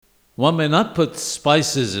One may not put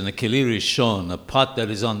spices in a keli rishon, a pot that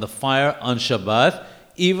is on the fire on Shabbat,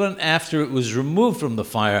 even after it was removed from the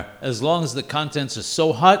fire, as long as the contents are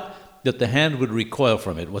so hot that the hand would recoil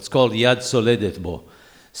from it, what's called yad soledet bo.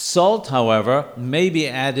 Salt, however, may be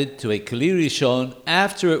added to a keli rishon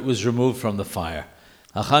after it was removed from the fire.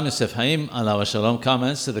 Hacham Yosef Haim alav shalom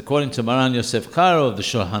comments that according to Maran Yosef Karo of the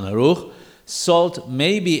Shulchan Aruch, salt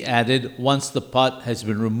may be added once the pot has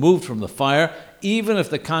been removed from the fire, even if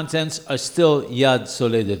the contents are still yad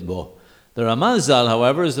soledet bo. The Ramah Zal,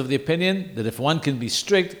 however, is of the opinion that if one can be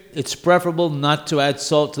strict, it's preferable not to add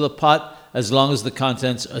salt to the pot as long as the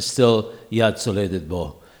contents are still yad soledet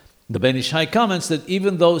bo. The Ben Ish Hai comments that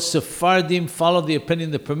even though Sephardim follow the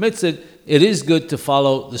opinion that permits it, it is good to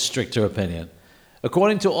follow the stricter opinion.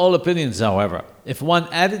 According to all opinions, however, if one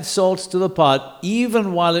added salt to the pot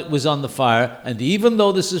even while it was on the fire, and even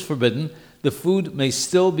though this is forbidden, the food may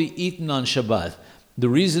still be eaten on Shabbat. The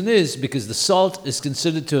reason is because the salt is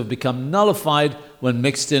considered to have become nullified when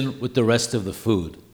mixed in with the rest of the food.